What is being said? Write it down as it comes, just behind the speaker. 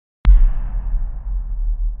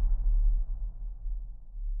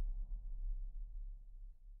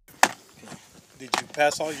Did you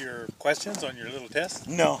pass all your questions on your little test?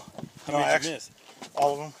 No. How many did you miss?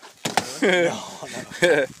 All of them.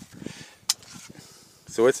 No.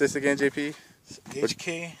 So what's this again, JP?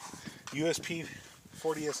 HK USP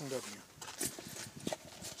 40 S&W.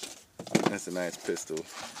 That's a nice pistol.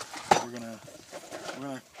 We're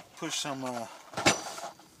gonna push some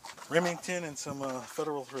Remington and some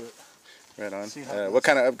Federal through it. Right on. What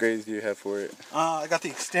kind of upgrades do you have for it? I got the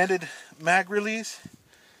extended mag release,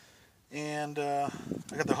 and I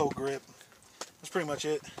got the whole grip. That's pretty much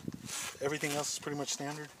it. Everything else is pretty much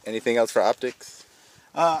standard. Anything else for optics?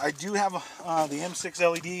 I do have the M6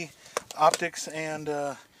 LED optics and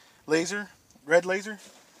laser, red laser.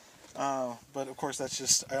 But of course that's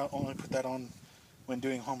just, I only put that on when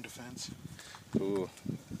doing home defense. Cool.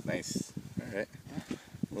 Nice. Alright. Yeah.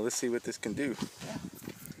 Well, let's see what this can do. Yeah.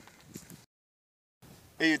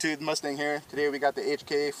 Hey YouTube, Mustang here. Today we got the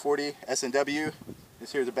HK 40 S&W.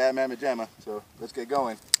 This here's a bad mamma jamma, so let's get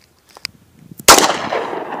going.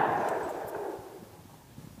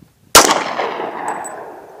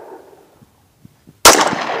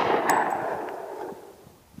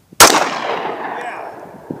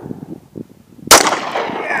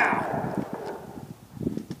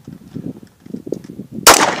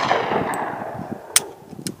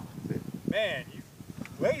 Man, you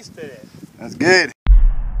wasted it. That's good.